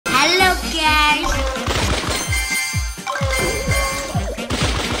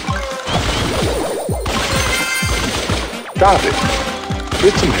Stop it.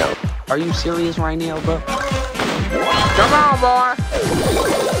 Get some help. Are you serious right now, bro? Come on, boy.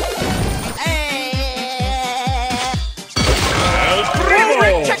 Hey,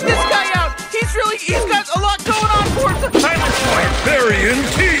 check this guy out. He's got a lot going on for him. Barbarian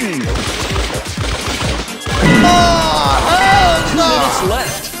King. Oh, hell no. 2 minutes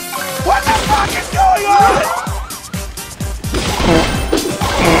left. What the fuck is going on?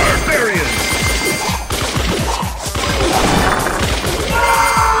 Barbarian.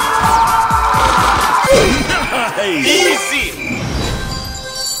 Nice. Easy.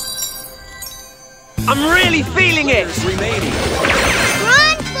 I'm really feeling it. Remaining.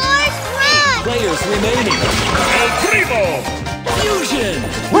 Run, Forrest, run! Players remaining. El Primo. Fusion.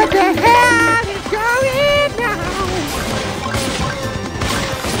 What the hell is going on?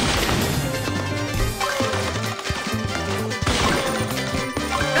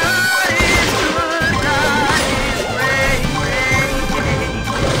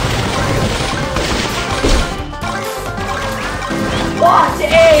 What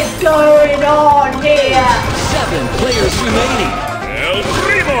is going on here? 7 players remaining. El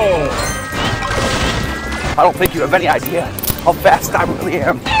Primo. I don't think you have any idea how fast I really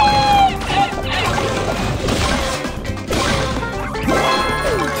am.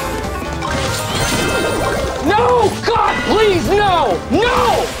 No! God, please, no!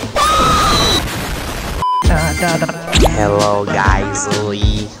 No! Hello guys,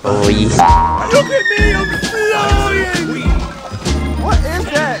 oi. Look at me, I'm flying. What is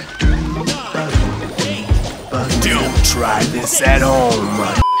that? Don't try this at home.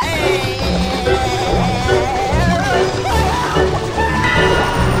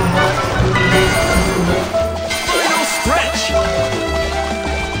 Final stretch.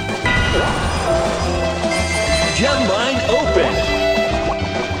 Gem line open.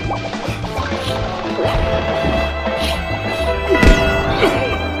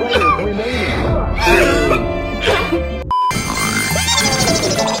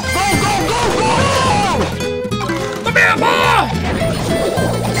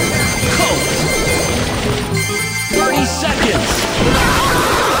 Colt. 30 seconds.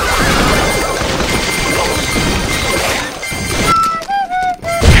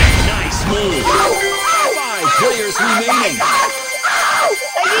 Nice move. 5 players remaining.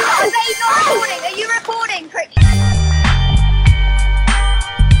 Are they not recording? Are you recording, Chris?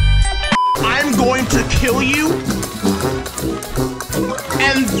 I'm going to kill you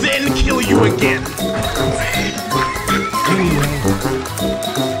and then kill you again.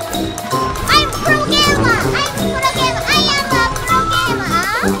 I'm pro gamer! I am a pro gamer!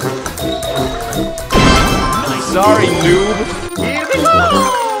 Sorry, noob. Here we go.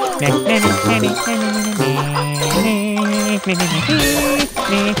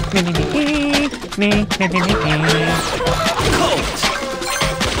 Colt.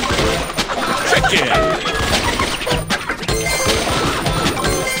 Chicken.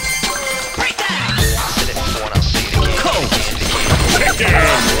 Colt. Chicken.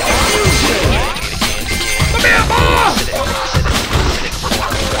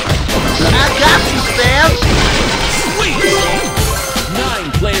 I got you, Sam. Sweet.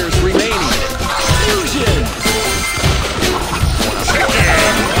 9 players remaining. Fusion.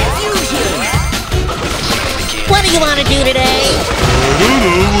 Fusion. What do you want to do today?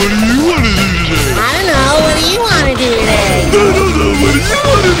 I don't know. What do you want to do today?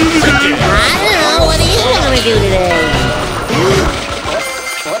 I don't know. What do you want to do today?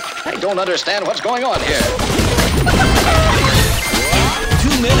 What? I don't understand what's going on here.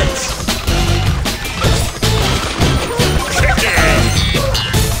 2 minutes.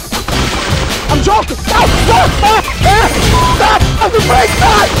 I'm joking. Stop! Stop! Stop! Stop! I'm afraid!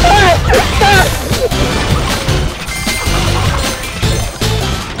 Stop! Stop!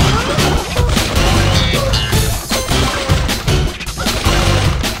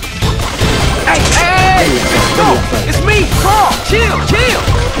 Hey! No! It's me! Carl! Chill! Chill!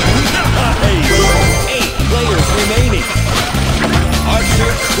 Nice. 8 players remaining.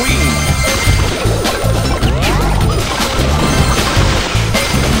 Archer Queen.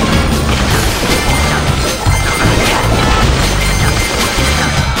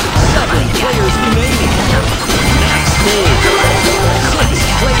 Players remaining. Nice move. 6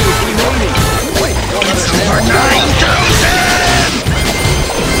 players remaining. Wait, it's for 9,000!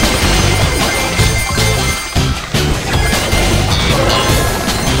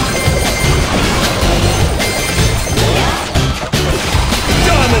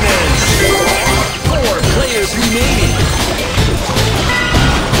 Dominance. 4 players remaining.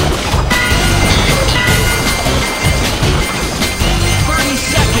 30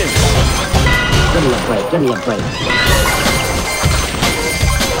 seconds. Give me a break.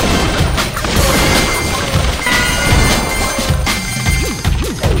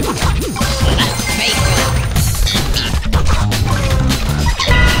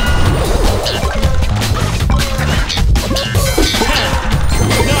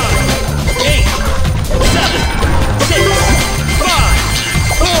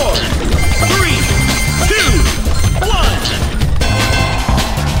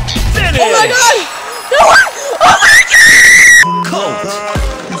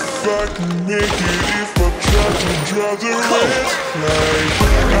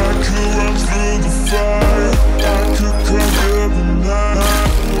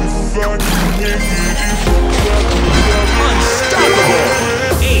 Unstoppable!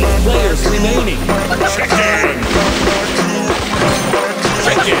 8 players remaining. Check in.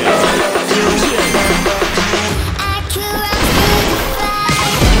 Check in.